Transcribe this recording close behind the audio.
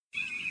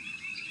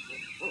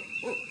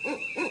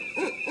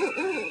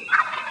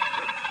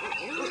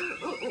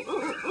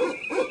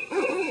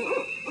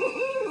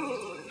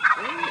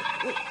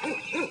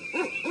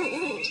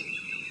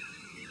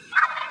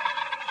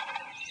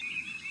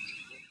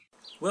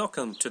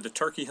Welcome to the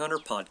Turkey Hunter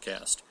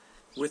Podcast.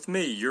 With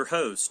me, your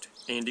host,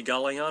 Andy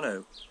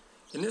Galliano.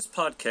 In this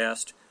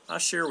podcast, I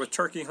share with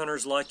turkey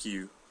hunters like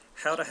you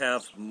how to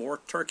have more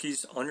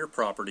turkeys on your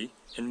property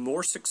and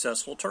more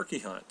successful turkey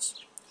hunts.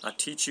 I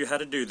teach you how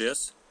to do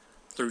this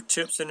through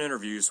tips and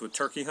interviews with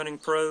turkey hunting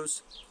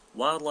pros,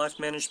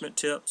 wildlife management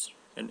tips,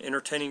 and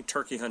entertaining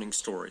turkey hunting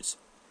stories.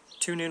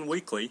 Tune in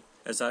weekly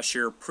as I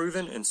share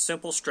proven and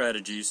simple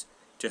strategies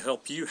to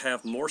help you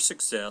have more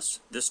success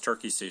this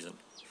turkey season.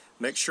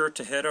 Make sure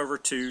to head over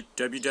to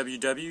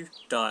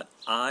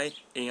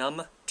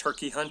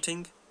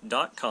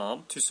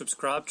www.iamturkeyhunting.com to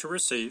subscribe to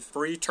receive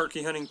free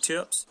turkey hunting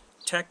tips,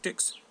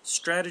 tactics,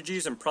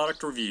 strategies, and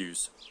product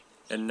reviews.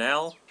 And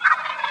now,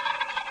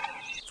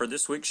 for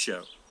this week's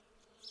show.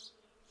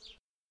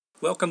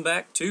 Welcome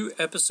back to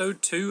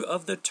episode 2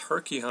 of the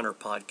Turkey Hunter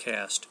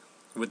Podcast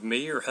with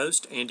me, your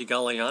host, Andy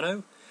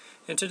Galliano.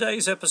 And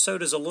today's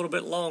episode is a little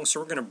bit long,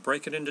 so we're going to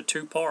break it into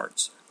 2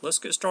 parts. Let's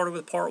get started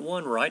with part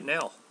 1 right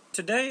now.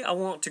 Today I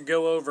want to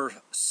go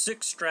over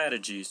 6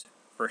 strategies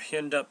for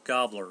henned-up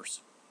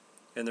gobblers.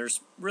 And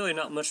there's really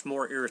not much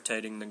more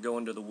irritating than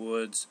going to the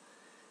woods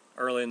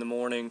early in the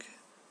morning,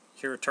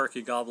 hear a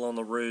turkey gobble on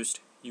the roost,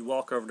 you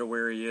walk over to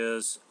where he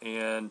is,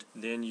 and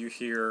then you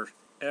hear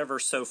ever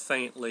so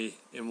faintly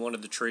in one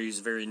of the trees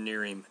very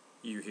near him,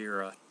 you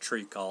hear a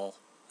tree call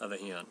of a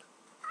hen.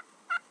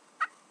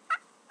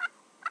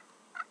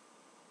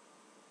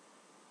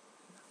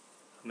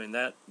 I mean,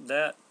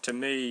 that to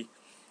me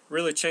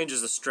really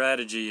changes the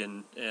strategy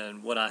and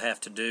what I have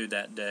to do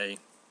that day.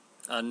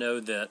 I know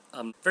that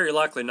I'm very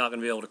likely not going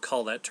to be able to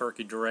call that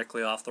turkey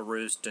directly off the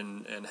roost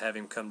and have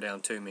him come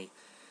down to me.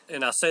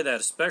 And I say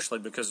that especially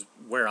because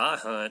where I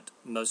hunt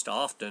most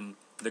often,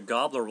 the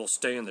gobbler will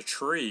stay in the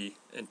tree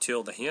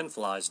until the hen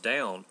flies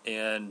down,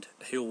 and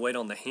he'll wait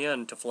on the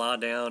hen to fly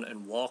down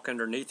and walk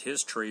underneath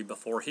his tree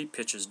before he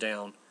pitches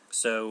down.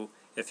 So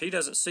if he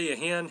doesn't see a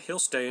hen, he'll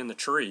stay in the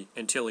tree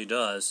until he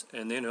does,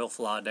 and then he'll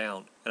fly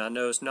down. And I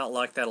know it's not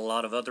like that a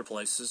lot of other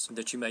places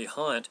that you may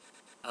hunt.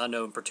 I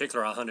know in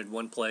particular I hunted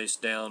one place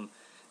down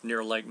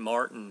near Lake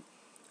Martin,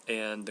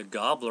 and the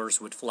gobblers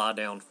would fly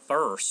down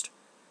first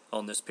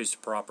on this piece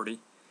of property,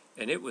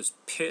 and it was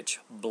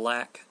pitch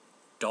black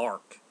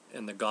dark,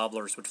 and the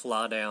gobblers would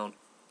fly down,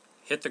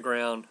 hit the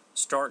ground,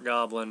 start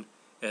gobbling,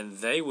 and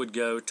they would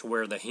go to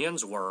where the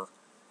hens were,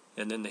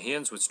 and then the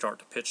hens would start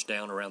to pitch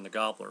down around the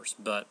gobblers.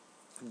 But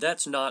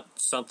that's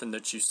not something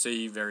that you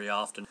see very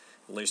often.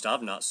 At least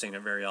I've not seen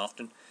it very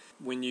often.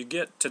 When you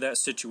get to that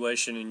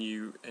situation and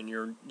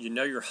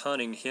you're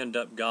hunting henned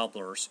up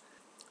gobblers,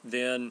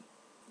 then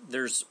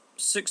there's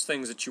 6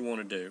 things that you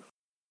want to do.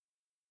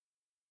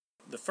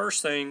 The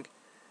first thing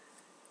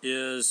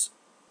is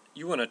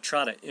you want to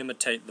try to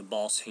imitate the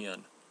boss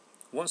hen.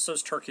 Once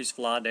those turkeys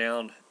fly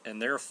down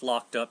and they're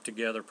flocked up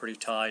together pretty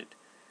tight,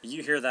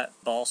 you hear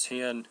that boss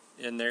hen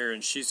in there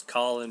and she's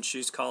calling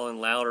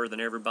louder than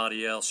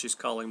everybody else. She's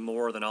calling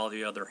more than all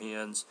the other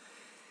hens.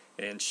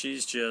 And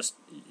she's just,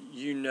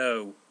 you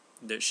know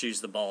that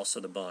she's the boss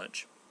of the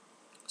bunch.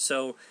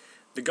 So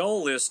the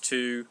goal is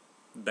to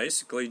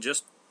basically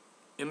just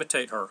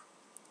imitate her.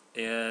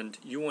 And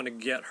you want to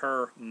get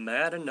her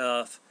mad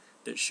enough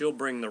that she'll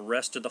bring the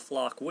rest of the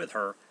flock with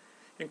her,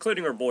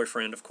 including her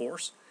boyfriend, of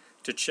course,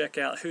 to check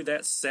out who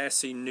that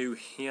sassy new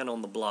hen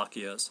on the block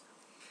is.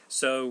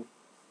 So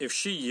if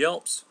she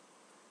yelps,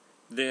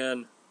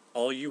 then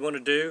all you want to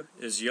do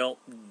is yelp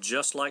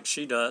just like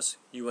she does.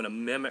 You want to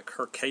mimic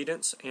her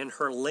cadence and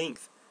her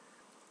length.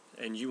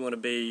 And you want to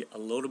be a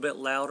little bit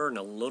louder and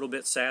a little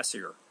bit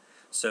sassier.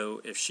 So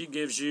if she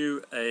gives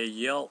you a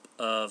yelp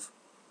of,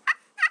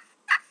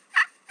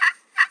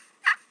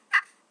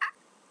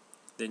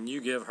 then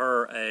you give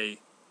her a.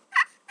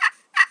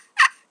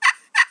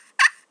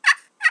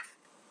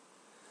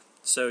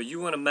 So you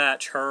want to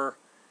match her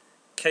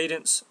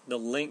cadence, the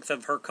length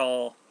of her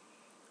call,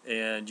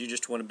 and you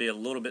just want to be a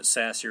little bit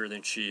sassier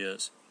than she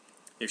is.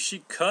 If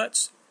she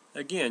cuts,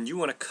 again, you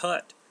want to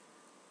cut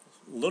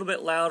a little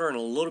bit louder and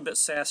a little bit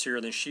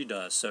sassier than she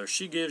does. So if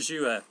she gives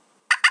you a,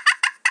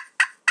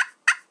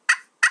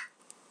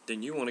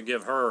 then you want to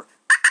give her.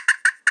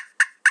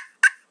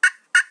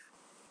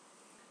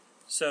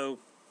 So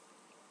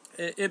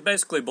it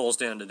basically boils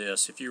down to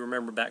this. If you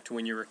remember back to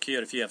when you were a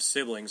kid, if you have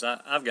siblings,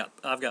 I've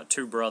got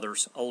 2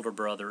 brothers, older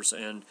brothers,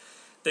 and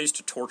they used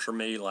to torture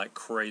me like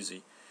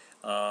crazy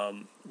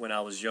when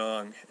I was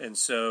young. And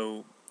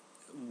so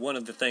one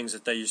of the things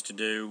that they used to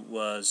do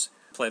was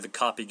play the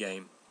copy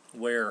game,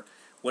 where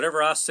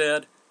whatever I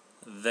said,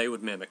 they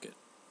would mimic it.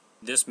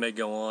 This may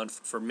go on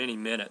for many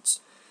minutes.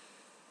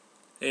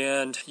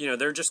 And,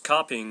 they're just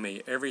copying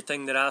me.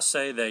 Everything that I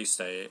say, they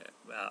say.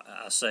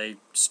 I say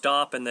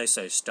stop, and they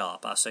say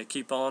stop. I say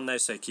keep on, they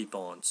say keep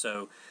on.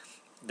 So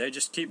they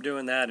just keep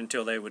doing that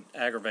until they would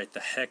aggravate the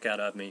heck out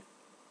of me.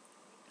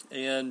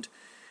 And,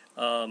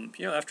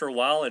 after a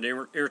while,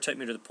 it'd irritate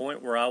me to the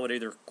point where I would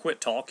either quit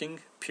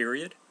talking,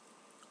 period,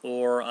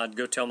 or I'd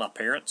go tell my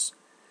parents.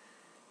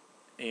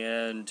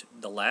 And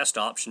the last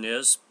option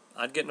is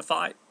I'd get in a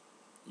fight.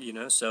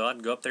 So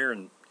I'd go up there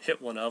and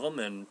hit one of them,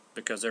 and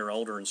because they're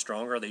older and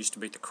stronger, they used to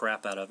beat the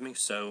crap out of me,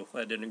 so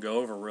that didn't go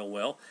over real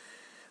well.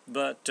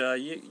 But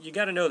you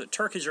got to know that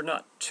turkeys are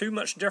not too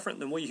much different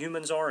than we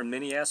humans are in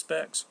many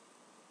aspects.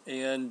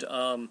 And,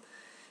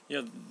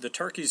 the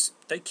turkeys,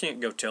 they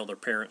can't go tell their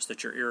parents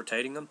that you're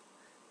irritating them.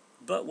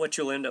 But what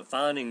you'll end up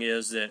finding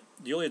is that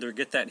you'll either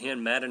get that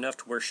hen mad enough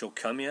to where she'll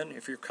come in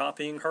if you're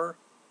copying her.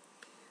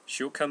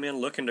 She'll come in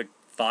looking to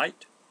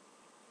fight.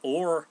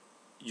 Or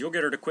you'll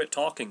get her to quit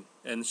talking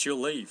and she'll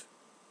leave.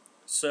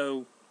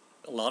 So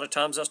a lot of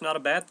times that's not a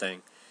bad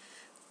thing.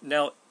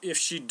 Now, if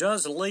she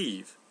does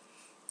leave,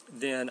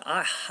 then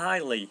I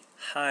highly,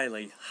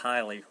 highly,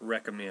 highly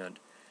recommend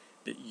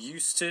that you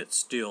sit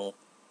still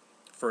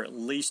for at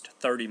least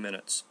 30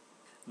 minutes.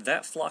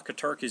 That flock of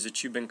turkeys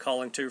that you've been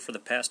calling to for the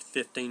past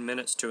 15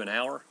 minutes to an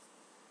hour,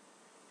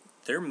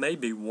 there may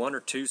be one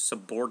or two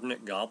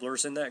subordinate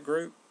gobblers in that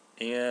group,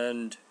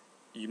 and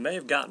you may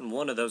have gotten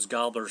one of those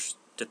gobblers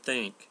to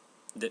think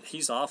that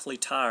he's awfully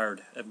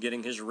tired of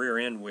getting his rear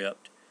end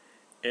whipped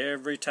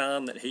every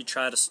time that he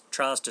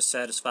tries to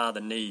satisfy the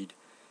need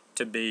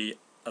to be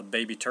a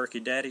baby turkey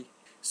daddy.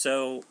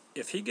 So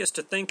if he gets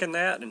to thinking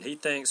that, and he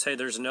thinks, hey,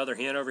 there's another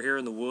hen over here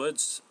in the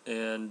woods,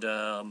 and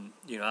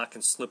I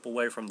can slip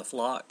away from the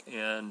flock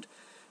and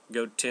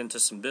go tend to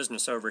some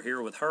business over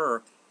here with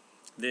her,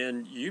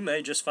 then you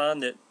may just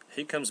find that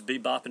he comes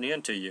bebopping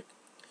into you.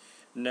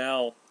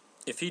 Now,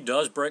 if he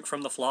does break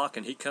from the flock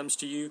and he comes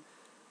to you,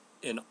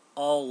 in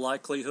all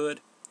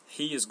likelihood,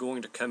 he is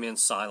going to come in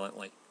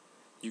silently.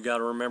 You got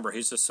to remember,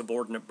 he's a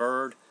subordinate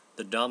bird.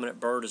 The dominant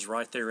bird is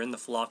right there in the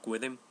flock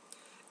with him,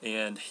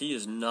 and he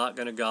is not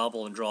going to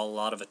gobble and draw a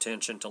lot of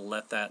attention to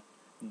let that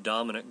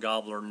dominant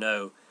gobbler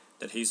know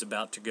that he's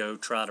about to go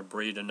try to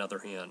breed another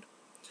hen.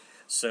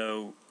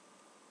 So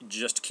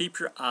just keep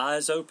your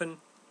eyes open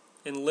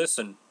and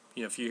listen.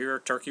 If you hear a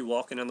turkey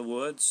walking in the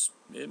woods,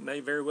 it may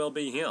very well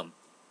be him.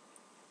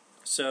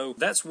 So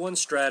that's one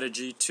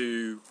strategy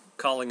to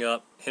calling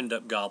up henned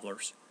up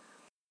gobblers.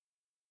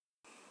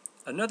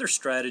 Another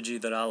strategy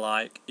that I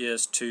like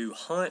is to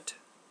hunt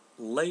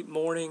late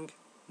morning,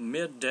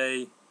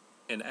 midday,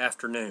 and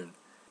afternoon.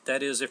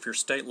 That is, if your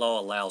state law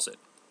allows it.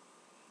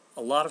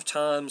 A lot of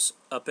times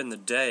up in the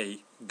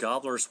day,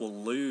 gobblers will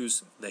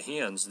lose the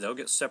hens. They'll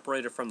get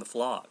separated from the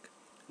flock.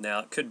 Now,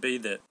 it could be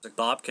that a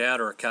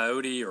bobcat or a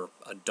coyote or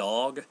a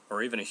dog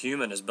or even a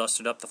human has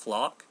busted up the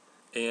flock,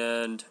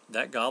 and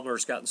that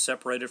gobbler's gotten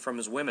separated from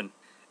his women.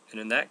 And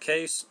in that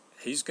case,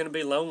 he's going to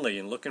be lonely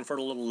and looking for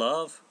a little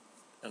love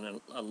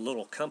and a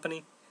little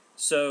company.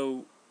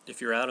 So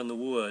if you're out in the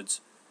woods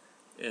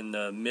in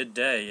the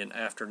midday and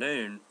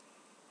afternoon,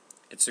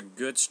 it's a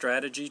good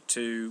strategy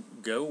to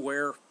go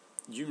where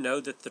you know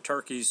that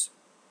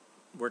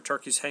where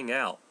turkeys hang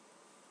out,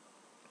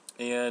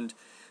 and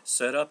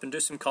set up and do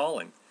some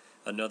calling.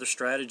 Another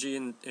strategy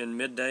in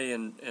midday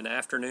and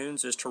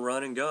afternoons is to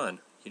run and gun.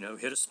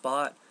 Hit a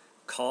spot,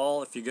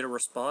 call. If you get a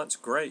response,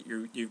 great,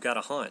 you've got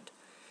a hunt.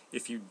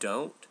 If you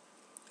don't,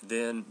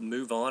 then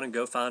move on and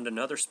go find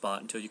another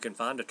spot until you can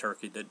find a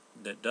turkey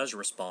that does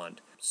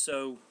respond.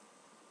 So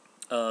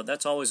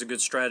that's always a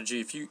good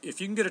strategy. If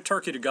you can get a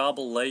turkey to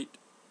gobble late,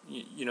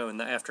 in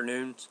the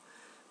afternoons,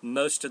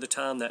 most of the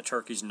time that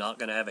turkey's not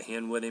going to have a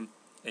hen with him,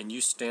 and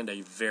you stand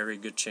a very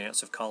good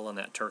chance of calling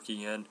that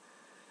turkey in.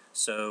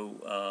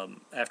 So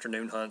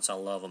afternoon hunts, I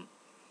love them.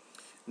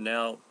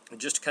 Now,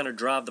 just to kind of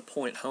drive the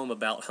point home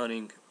about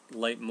hunting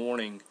late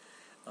morning,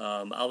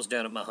 I was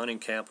down at my hunting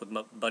camp with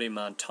my buddy of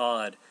mine,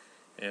 Todd,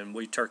 and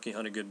we turkey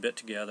hunt a good bit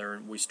together.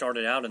 And we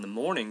started out in the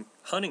morning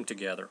hunting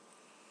together,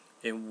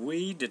 and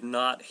we did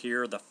not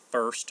hear the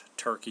first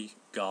turkey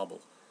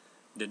gobble.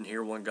 Didn't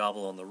hear one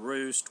gobble on the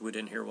roost. We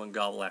didn't hear one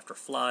gobble after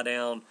fly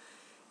down.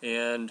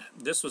 And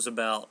this was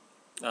about,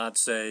 I'd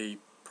say,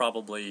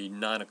 probably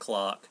 9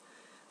 o'clock.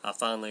 I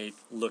finally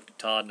looked at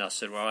Todd and I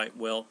said, all right,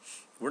 well,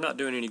 we're not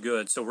doing any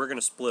good, so we're going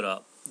to split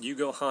up. You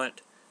go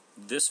hunt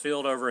this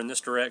field over in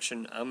this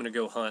direction. I'm going to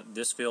go hunt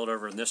this field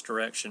over in this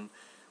direction.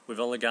 We've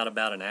only got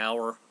about an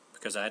hour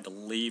because I had to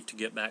leave to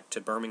get back to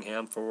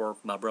Birmingham for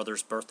my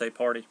brother's birthday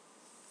party.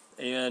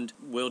 And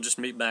we'll just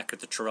meet back at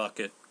the truck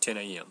at 10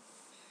 a.m.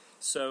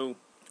 So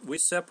we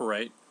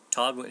separate.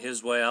 Todd went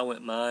his way, I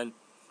went mine.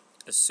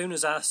 As soon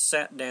as I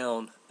sat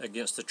down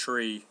against the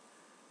tree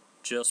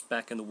just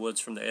back in the woods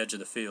from the edge of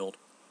the field,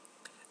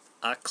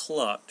 I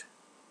clucked,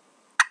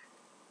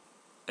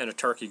 and a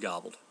turkey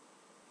gobbled.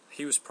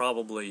 He was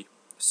probably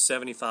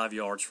 75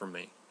 yards from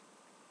me.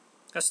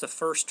 That's the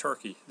first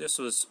turkey. This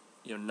was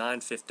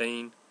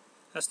 9:15.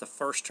 That's the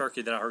first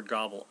turkey that I heard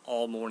gobble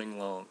all morning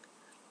long.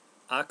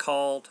 I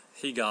called,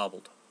 he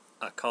gobbled.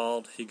 I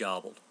called, he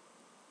gobbled.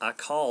 I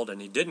called,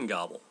 and he didn't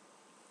gobble.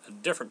 A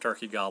different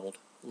turkey gobbled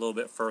a little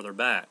bit further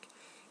back.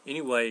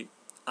 Anyway,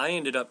 I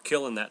ended up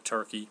killing that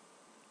turkey.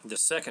 The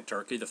second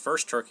turkey, the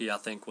first turkey, I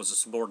think, was a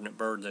subordinate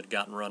bird that had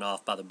gotten run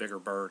off by the bigger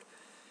bird,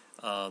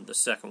 the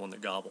second one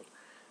that gobbled.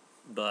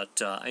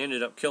 But I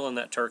ended up killing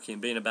that turkey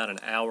and being about an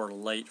hour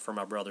late for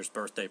my brother's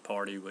birthday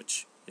party,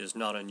 which is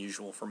not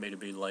unusual for me to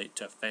be late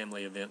to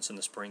family events in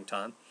the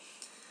springtime.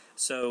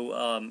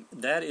 So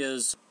that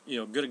is,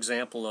 a good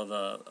example of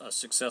a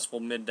successful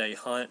midday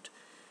hunt.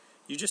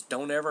 You just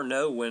don't ever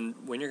know when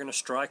you're going to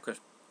strike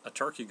a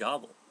turkey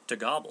to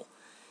gobble.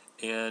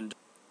 And,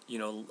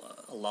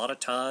 a lot of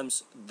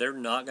times they're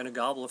not going to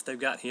gobble if they've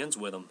got hens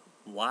with them.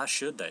 Why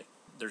should they?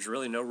 There's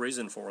really no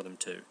reason for them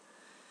to.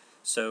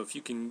 So if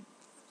you can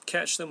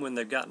catch them when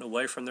they've gotten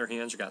away from their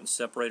hens or gotten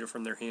separated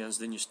from their hens,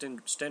 then you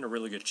stand a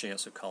really good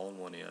chance of calling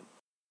one in.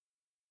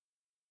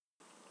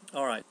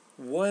 All right,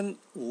 one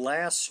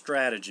last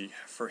strategy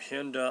for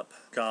henned-up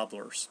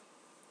gobblers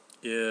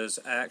is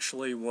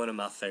actually one of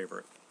my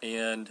favorite,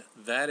 and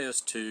that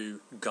is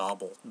to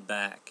gobble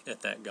back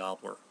at that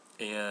gobbler.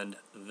 And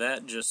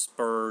that just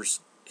spurs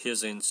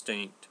his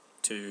instinct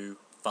to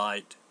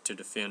fight, to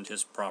defend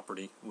his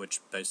property, which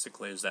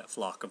basically is that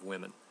flock of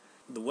women.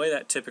 The way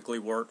that typically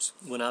works,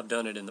 when I've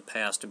done it in the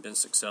past and been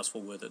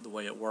successful with it, the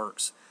way it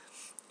works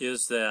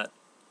is that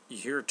you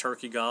hear a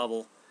turkey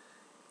gobble,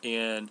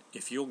 and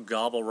if you'll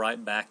gobble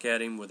right back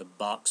at him with a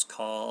box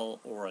call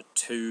or a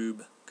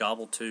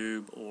gobble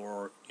tube,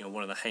 or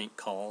one of the Hank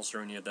calls or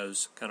any of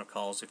those kind of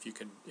calls, if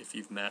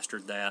you've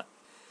mastered that,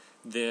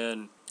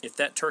 then if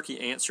that turkey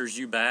answers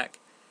you back,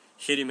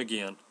 hit him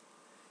again.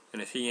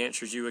 And if he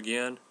answers you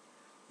again,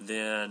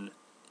 then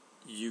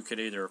you could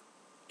either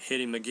hit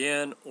him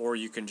again or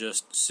you can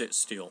just sit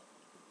still.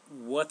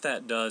 What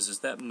that does is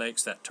that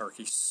makes that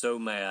turkey so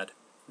mad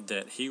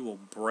that he will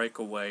break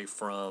away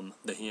from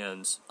the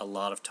hens a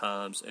lot of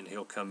times and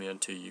he'll come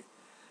into you.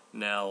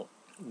 Now,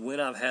 when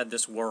I've had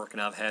this work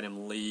and I've had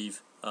him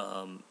leave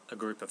a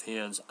group of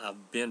hens,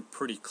 I've been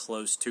pretty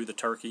close to the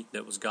turkey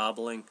that was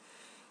gobbling.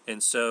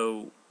 And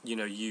so,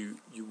 you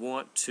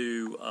want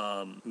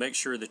to make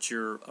sure that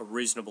you're a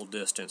reasonable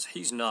distance.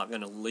 He's not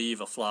going to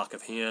leave a flock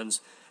of hens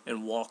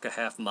and walk a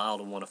half mile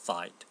to want to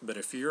fight. But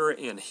if you're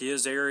in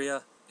his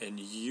area and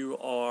you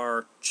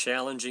are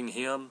challenging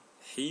him,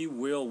 he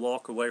will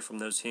walk away from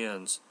those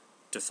hens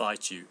to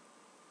fight you.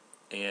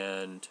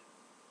 And,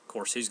 of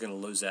course, he's going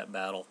to lose that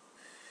battle.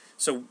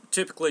 So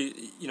typically,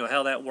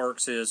 how that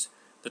works is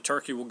the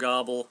turkey will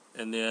gobble,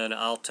 and then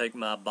I'll take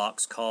my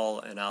box call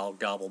and I'll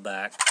gobble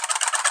back.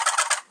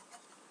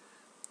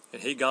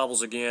 And he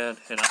gobbles again,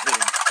 and I hit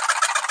him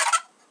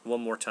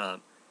one more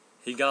time.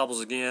 He gobbles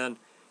again,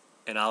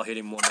 and I'll hit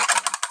him one more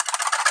time.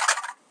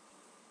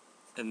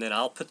 And then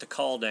I'll put the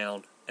call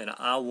down, and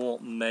I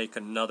won't make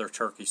another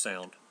turkey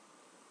sound.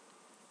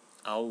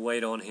 I'll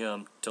wait on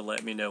him to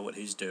let me know what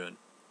he's doing.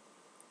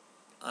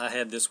 I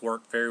had this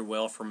work very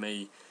well for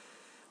me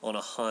on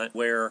a hunt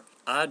where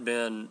I'd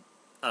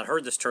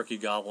heard this turkey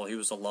gobble. He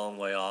was a long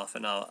way off,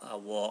 and I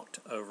walked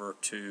over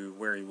to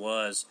where he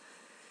was,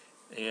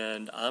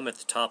 and I'm at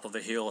the top of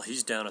a hill.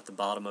 He's down at the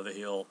bottom of a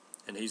hill,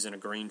 and he's in a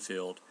green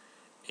field.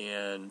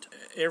 And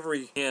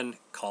every hen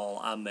call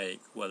I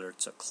make, whether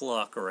it's a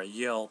cluck or a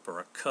yelp or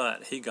a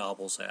cut, he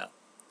gobbles at.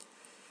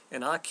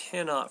 And I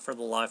cannot for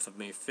the life of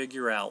me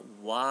figure out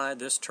why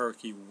this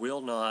turkey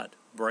will not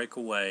break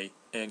away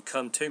and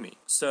come to me.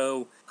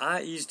 So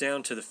I eased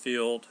down to the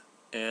field,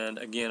 and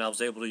again, I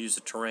was able to use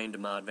the terrain to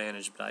my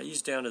advantage, but I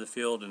eased down to the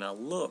field and I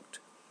looked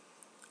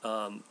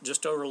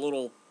just over a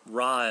little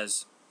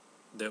rise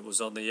that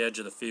was on the edge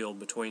of the field.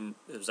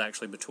 It was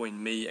actually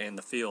between me and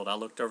the field. I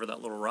looked over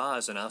that little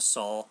rise and I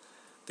saw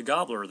the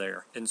gobbler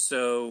there. And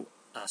so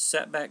I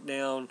sat back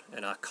down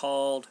and I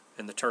called,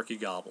 and the turkey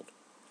gobbled.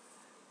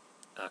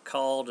 I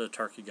called, the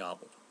turkey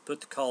gobbled.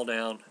 Put the call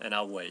down, and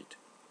I wait.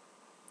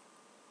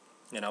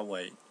 And I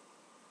wait.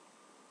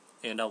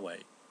 And I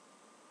wait.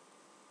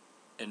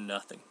 And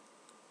nothing.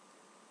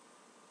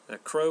 The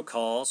crow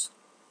calls,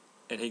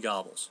 and he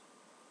gobbles.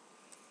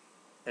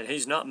 And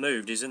he's not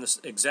moved. He's in the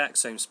exact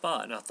same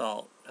spot. And I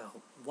thought,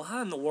 oh,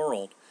 why in the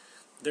world?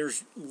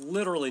 There's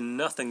literally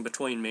nothing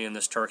between me and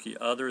this turkey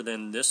other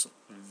than this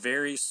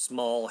very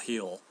small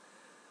hill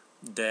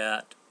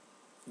that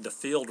the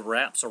field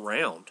wraps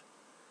around.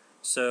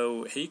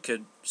 So he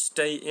could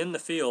stay in the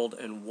field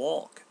and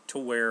walk to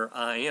where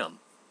I am.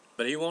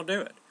 But he won't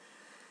do it.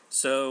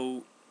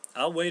 So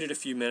I waited a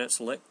few minutes,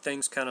 let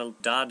things kind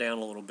of die down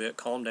a little bit,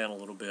 calm down a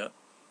little bit.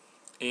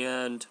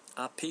 And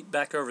I peeked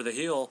back over the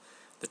hill.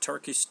 The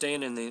turkey's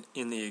standing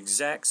in the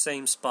exact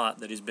same spot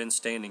that he's been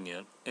standing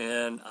in.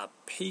 And I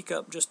peek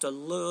up just a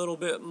little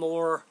bit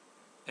more,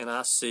 and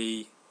I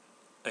see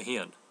a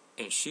hen.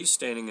 And she's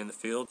standing in the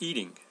field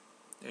eating.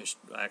 And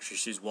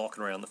she's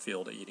walking around the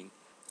field eating.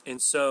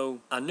 And so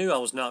I knew I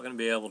was not going to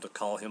be able to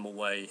call him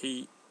away.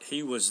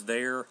 He was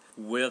there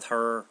with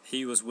her.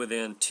 He was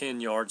within 10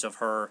 yards of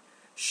her.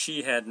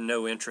 She had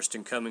no interest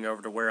in coming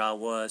over to where I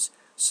was,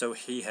 so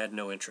he had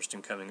no interest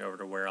in coming over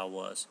to where I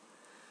was.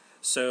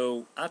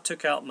 So I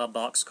took out my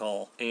box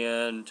call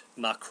and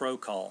my crow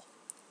call,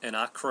 and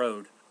I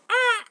crowed.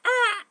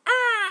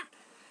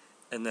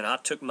 And then I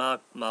took my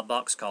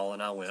box call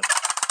and I went.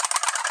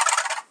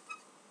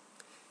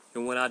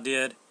 And when I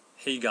did,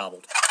 he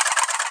gobbled.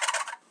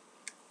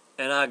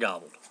 And I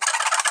gobbled.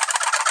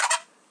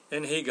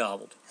 And he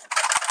gobbled.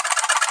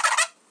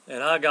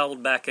 And I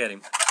gobbled back at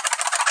him.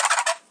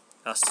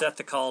 I set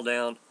the call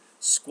down,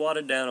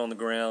 squatted down on the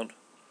ground,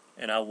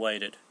 and I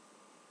waited.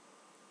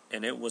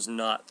 And it was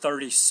not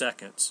 30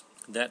 seconds.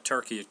 That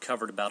turkey had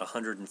covered about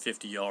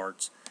 150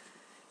 yards.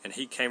 And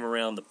he came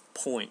around the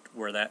point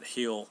where that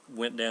hill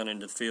went down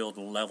into the field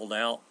and leveled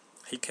out.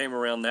 He came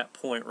around that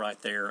point right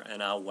there,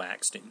 and I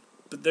waxed him.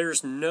 But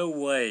there's no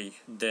way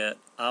that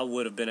I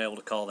would have been able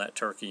to call that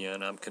turkey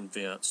in, I'm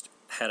convinced,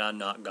 had I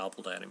not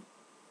gobbled at him.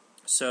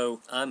 So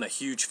I'm a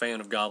huge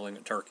fan of gobbling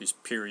at turkeys,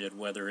 period,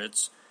 whether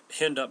it's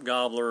hen-up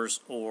gobblers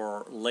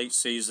or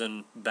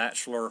late-season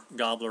bachelor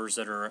gobblers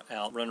that are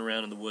out running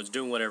around in the woods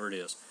doing whatever it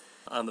is.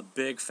 I'm a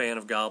big fan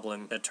of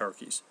gobbling at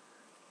turkeys.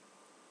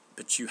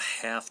 But you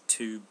have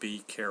to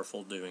be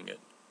careful doing it.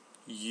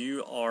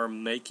 You are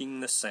making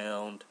the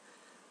sound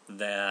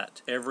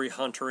that every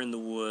hunter in the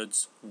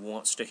woods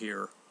wants to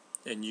hear,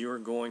 and you are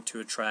going to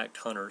attract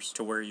hunters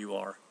to where you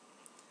are.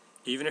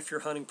 Even if you're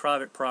hunting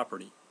private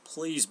property,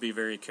 please be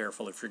very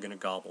careful if you're going to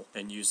gobble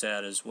and use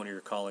that as one of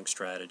your calling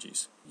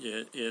strategies.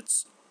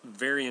 It's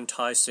very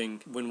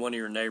enticing when one of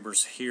your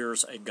neighbors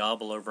hears a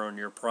gobble over on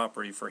your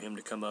property for him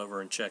to come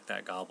over and check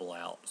that gobble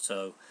out.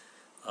 So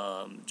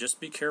just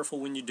be careful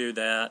when you do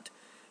that.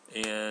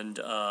 And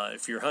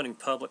if you're hunting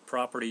public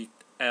property,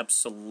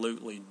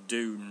 absolutely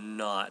do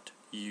not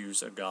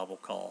use a gobble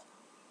call.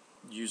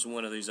 Use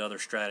one of these other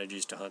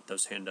strategies to hunt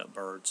those hen-up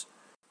birds.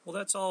 Well,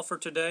 that's all for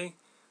today.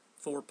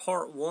 For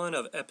part 1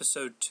 of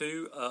episode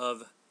 2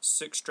 of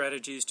 6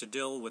 strategies to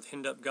deal with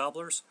hen-up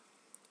gobblers,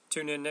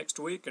 tune in next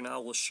week and I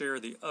will share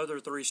the other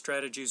 3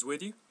 strategies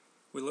with you.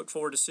 We look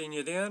forward to seeing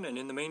you then, and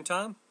in the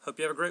meantime, hope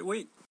you have a great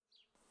week.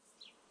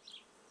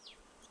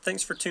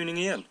 Thanks for tuning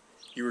in.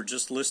 You were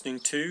just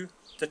listening to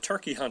the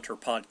Turkey Hunter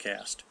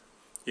Podcast.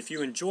 If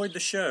you enjoyed the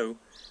show,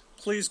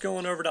 please go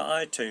on over to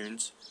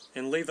iTunes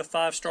and leave a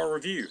 5-star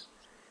review.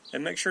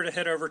 And make sure to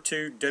head over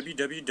to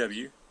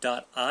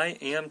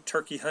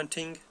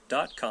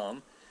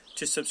www.iamturkeyhunting.com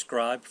to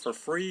subscribe for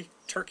free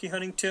turkey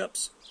hunting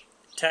tips,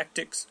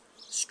 tactics,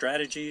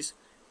 strategies,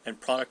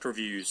 and product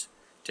reviews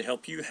to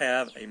help you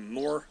have a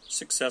more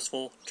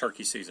successful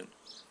turkey season.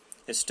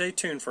 And stay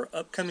tuned for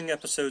upcoming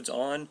episodes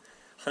on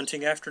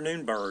hunting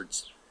afternoon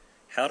birds,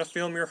 how to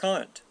film your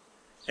hunt,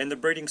 and the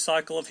breeding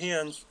cycle of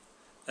hens,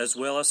 as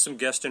well as some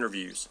guest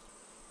interviews.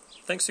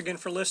 Thanks again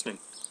for listening.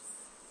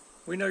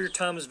 We know your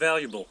time is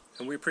valuable,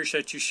 and we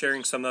appreciate you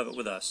sharing some of it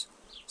with us.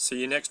 See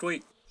you next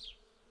week.